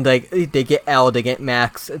 And like they get Elle, they get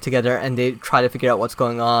Max together, and they try to figure out what's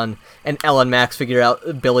going on. And Elle and Max figure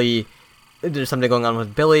out Billy. There's something going on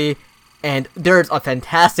with Billy, and there's a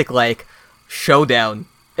fantastic like showdown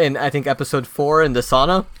in I think episode 4 in the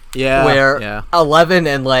sauna. Yeah, where 11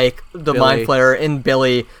 and like the Mind Flayer and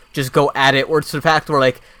Billy just go at it. Or it's the fact where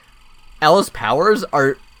like Elle's powers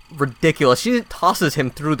are ridiculous. She tosses him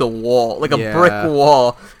through the wall, like a brick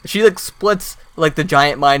wall. She like splits like the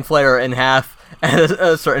giant Mind Flayer in half at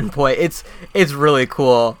a certain point. It's really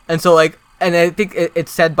cool. And so like, and I think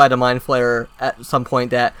it's said by the Mind Flayer at some point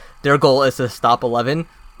that their goal is to stop 11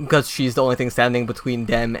 because she's the only thing standing between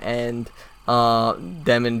them and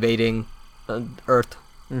them invading Earth.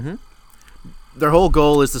 Mm-hmm. Their whole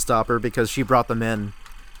goal is to stop her because she brought them in,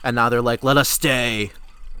 and now they're like, "Let us stay."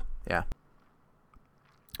 Yeah.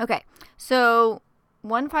 Okay, so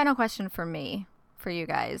one final question for you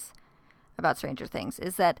guys, about Stranger Things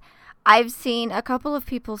is that I've seen a couple of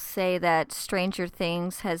people say that Stranger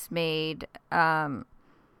Things has made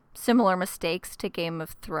similar mistakes to Game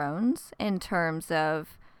of Thrones in terms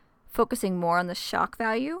of focusing more on the shock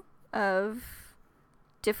value of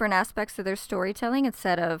different aspects of their storytelling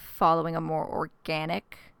instead of following a more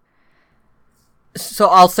organic So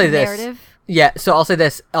I'll say narrative. This. Yeah, so I'll say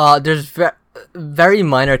this. There's very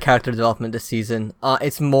minor character development this season.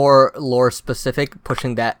 It's more lore specific,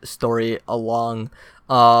 pushing that story along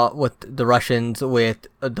with the Russians, with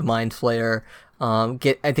the Mind Flayer. I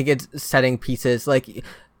think it's setting pieces. Like,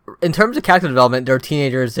 in terms of character development, they're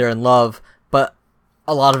teenagers, they're in love, but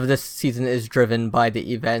a lot of this season is driven by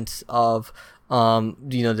the events of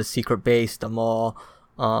the secret base, the mall.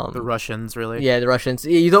 The Russians, really. Yeah, the Russians.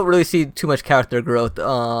 You don't really see too much character growth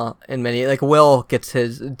in many. Like, Will gets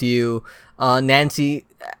his due. Nancy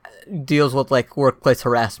deals with, like, workplace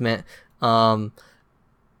harassment. Stuff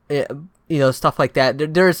like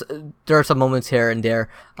that. There are some moments here and there.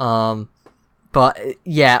 But,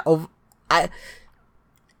 yeah,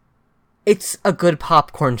 it's a good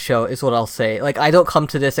popcorn show, is what I'll say. Like, I don't come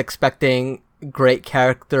to this expecting great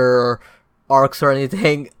character arcs or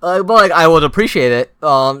anything, but like I would appreciate it.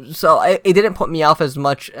 So it didn't put me off as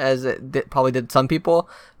much as it probably did some people,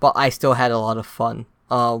 but I still had a lot of fun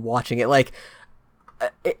watching it. Like,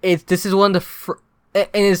 this is one of and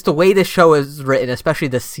it's the way the show is written, especially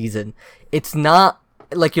this season. It's not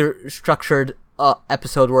like your structured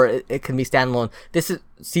episode where it can be standalone.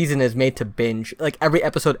 Season is made to binge. Like, every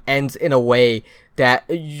episode ends in a way that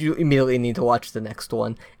you immediately need to watch the next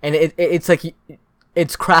one, and it's like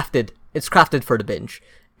it's crafted. It's crafted for the binge.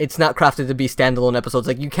 It's not crafted to be standalone episodes.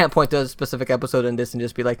 Like, you can't point to a specific episode in this and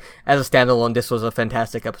just be like, as a standalone, this was a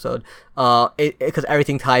fantastic episode. Because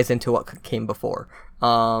everything ties into what came before.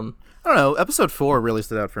 I don't know. Episode 4 really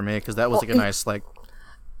stood out for me because that was like a nice good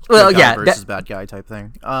guy versus bad guy type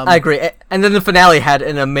thing. I agree. And then the finale had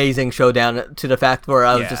an amazing showdown to the fact where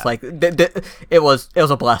I was just like, it was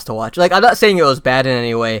a blast to watch. Like, I'm not saying it was bad in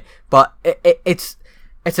any way, but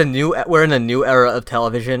we're in a new era of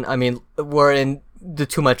television. I mean, we're in the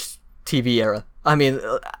too much TV era. I mean,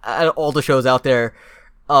 all the shows out there,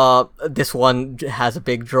 this one has a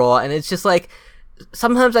big draw, and it's just like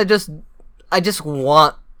sometimes I just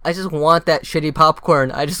want that shitty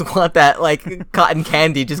popcorn. I just want that like cotton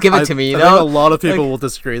candy. Just give it to me. You know, I think a lot of people will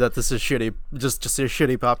disagree that this is shitty. Just a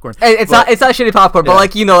shitty popcorn. It's not shitty popcorn, but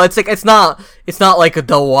like it's like it's not like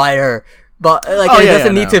The Wire. But like it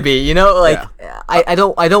doesn't need to be, like I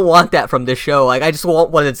don't want that from this show. Like I just want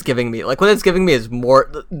what it's giving me. Like what it's giving me is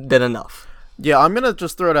more than enough. Yeah, I'm gonna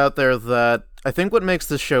just throw it out there that I think what makes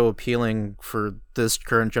this show appealing for this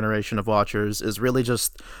current generation of watchers is really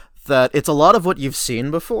just that it's a lot of what you've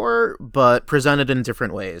seen before, but presented in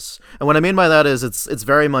different ways. And what I mean by that is it's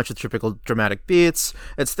very much the typical dramatic beats.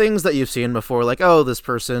 It's things that you've seen before, like, oh, this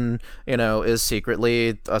person, is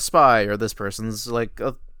secretly a spy, or this person's like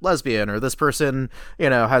a lesbian, or this person,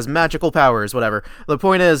 has magical powers, whatever. The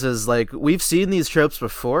point is like, we've seen these tropes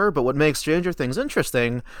before, but what makes Stranger Things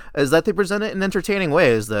interesting is that they present it in entertaining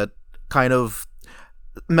ways that kind of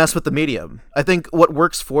mess with the medium. I think what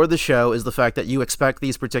works for the show is the fact that you expect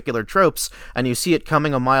these particular tropes and you see it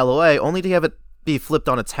coming a mile away, only to have it be flipped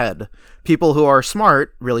on its head. People who are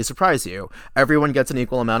smart really surprise you. Everyone gets an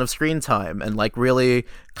equal amount of screen time, and like really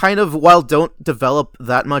kind of, while don't develop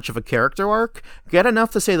that much of a character arc, get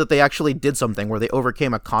enough to say that they actually did something where they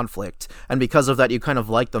overcame a conflict, and because of that you kind of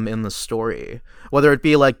like them in the story. Whether it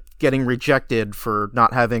be like getting rejected for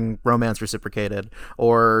not having romance reciprocated,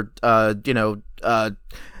 or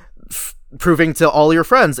proving to all your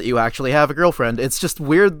friends that you actually have a girlfriend. It's just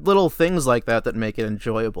weird little things like that make it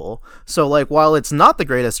enjoyable. So like, while it's not the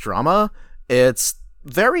greatest drama, it's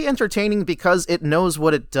very entertaining because it knows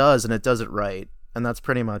what it does and it does it right. And that's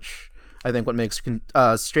pretty much, I think, what makes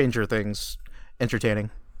Stranger Things entertaining.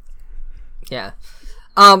 Yeah.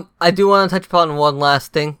 I do want to touch upon one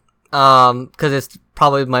last thing, because it's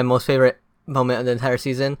probably my most favorite moment of the entire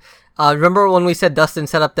season. Remember when we said Dustin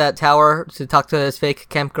set up that tower to talk to his fake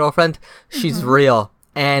camp girlfriend? She's real,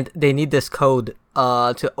 and they need this code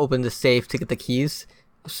to open the safe to get the keys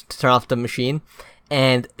to turn off the machine,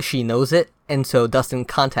 and she knows it, and so Dustin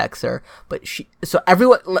contacts her. But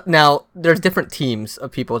everyone now, there's different teams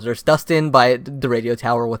of people. There's Dustin by the radio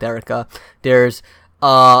tower with Erica. There's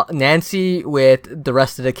Nancy with the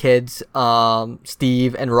rest of the kids,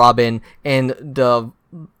 Steve and Robin, and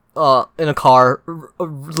in a car,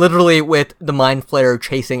 literally with the Mind Flayer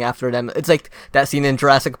chasing after them. It's like that scene in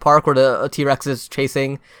Jurassic Park where the T-Rex is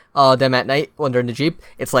chasing them at night when they're in the Jeep.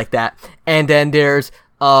 It's like that. And then there's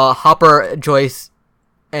Hopper, Joyce,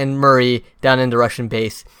 and Murray down in the Russian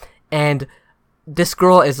base. And this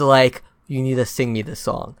girl is like, you need to sing me this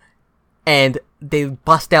song. And they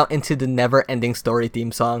bust out into the Never-Ending Story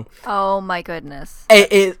theme song. Oh my goodness.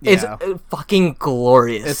 It's fucking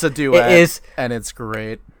glorious. It's a duet, It is, and it's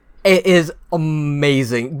great. It is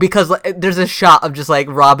amazing because there's a shot of just like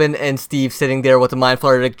Robin and Steve sitting there with the Mind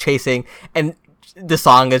Flayer like, chasing, and the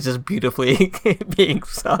song is just beautifully being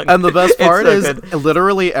sung. And the best part so is good.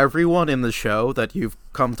 literally everyone in the show that you've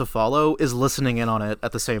come to follow is listening in on it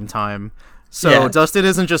at the same time. So Yeah. Dustin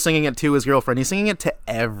isn't just singing it to his girlfriend, he's singing it to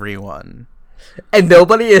everyone. And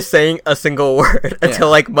nobody is saying a single word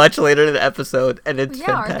until like much later in the episode, and it's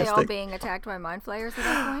fantastic. Aren't they all being attacked by Mind Flayers at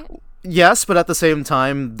that point? Yes, but at the same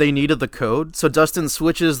time, they needed the code, so Dustin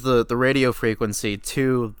switches the radio frequency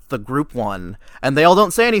to the group one, and they all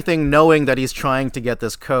don't say anything knowing that he's trying to get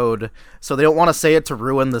this code, so they don't want to say it to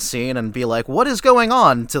ruin the scene and be like, what is going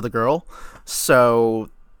on, to the girl? So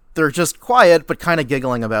they're just quiet, but kind of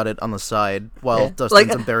giggling about it on the side, while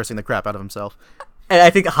Dustin's embarrassing the crap out of himself. And I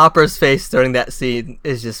think Hopper's face during that scene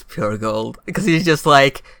is just pure gold, because he's just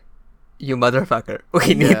like, you motherfucker,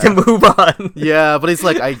 we need to move on. Yeah, but he's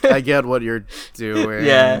like, I get what you're doing.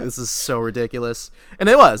 Yeah. This is so ridiculous. And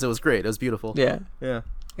it was great. It was beautiful. Yeah.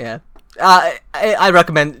 Yeah. I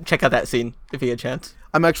recommend check out that scene if you get a chance.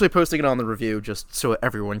 I'm actually posting it on the review just so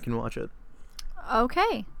everyone can watch it.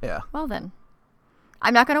 Okay. Yeah. Well then.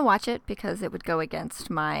 I'm not going to watch it because it would go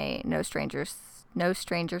against my No Stranger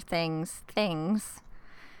Things,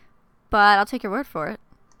 but I'll take your word for it.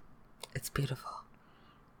 It's beautiful.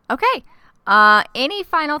 Okay. Any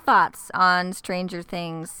final thoughts on Stranger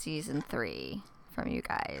Things Season 3 from you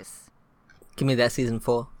guys? Give me that Season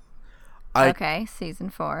 4. Okay, Season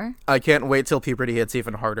 4. I can't wait till puberty hits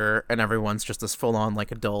even harder and everyone's just this full-on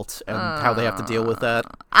like adult and how they have to deal with that.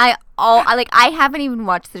 I haven't even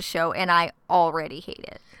watched the show and I already hate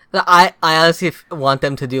it. I honestly want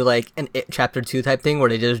them to do like an It Chapter 2 type thing where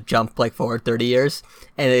they just jump like forward 30 years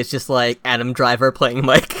and it's just like Adam Driver playing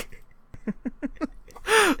Mike.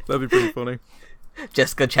 That'd be pretty funny.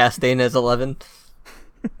 Jessica Chastain as 11.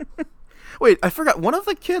 Wait, I forgot. One of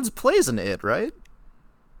the kids plays in It, right?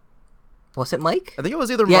 Was it Mike? I think it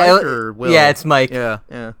was either Yeah, Mike or Will. yeah, it's Mike. Yeah.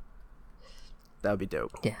 That would be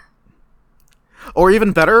dope. Yeah. Or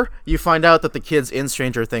even better, you find out that the kids in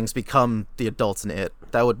Stranger Things become the adults in it.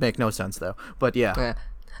 That would make no sense, though. But yeah. Yeah.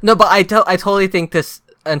 No, but I totally think this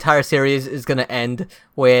entire series is gonna end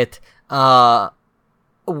with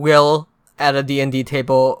Will at a D&D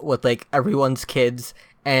table with like everyone's kids,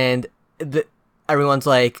 and everyone's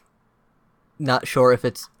like not sure if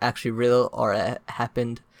it's actually real or it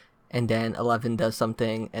happened, and then 11 does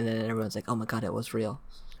something, and then everyone's like, oh my god, it was real.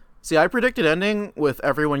 See, I predicted ending with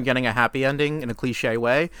everyone getting a happy ending in a cliche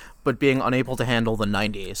way, but being unable to handle the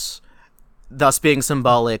 90s. Thus being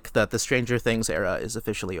symbolic that the Stranger Things era is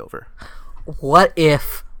officially over. What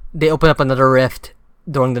if they open up another rift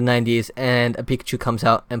during the 90s and a Pikachu comes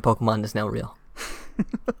out and Pokemon is now real?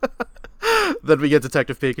 Then we get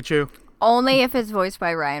Detective Pikachu. Only if it's voiced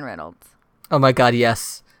by Ryan Reynolds. Oh my god,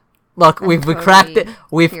 yes. Look, we totally cracked it.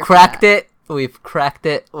 We've here for cracked that. it. We've cracked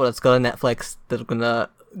it. Well, let's go to Netflix. They're gonna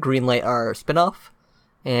greenlight our spin-off,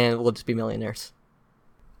 and we'll just be millionaires.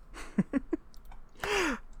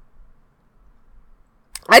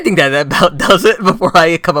 I think that about does it before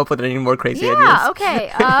I come up with any more crazy ideas. Yeah,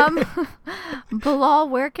 okay. Bilal,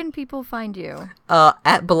 where can people find you?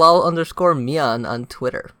 At Bilal_Mian on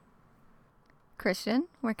Twitter. Christian,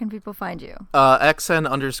 where can people find you?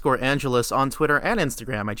 XN_Angelus on Twitter and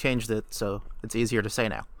Instagram. I changed it, so it's easier to say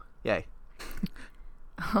now. Yay.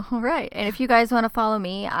 All right. And if you guys want to follow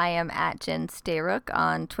me, I am at Jen Stayrook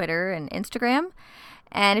on Twitter and Instagram.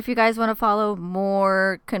 And if you guys want to follow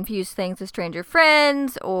more confused things with Stranger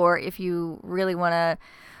Friends, or if you really want to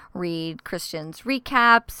read Christian's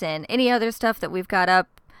recaps and any other stuff that we've got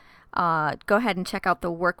up, go ahead and check out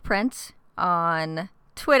the work print on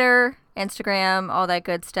Twitter, Instagram, all that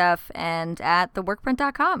good stuff, and at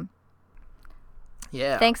theworkprint.com.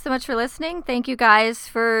 Yeah. Thanks so much for listening. Thank you guys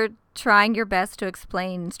for trying your best to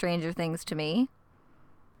explain Stranger Things to me.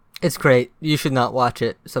 It's great. You should not watch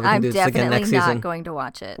it, so we can I'm do this again definitely next not season. going to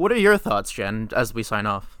watch it. What are your thoughts, Jen, as we sign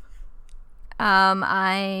off?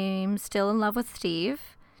 I'm still in love with Steve.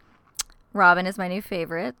 Robin is my new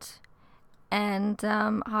favorite. And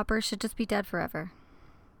Hopper should just be dead forever.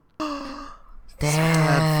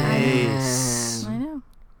 Sad face. I know.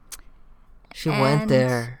 She went And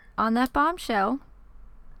there. On that bombshell.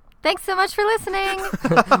 Thanks so much for listening.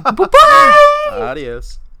 Bye-bye!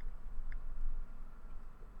 Adios.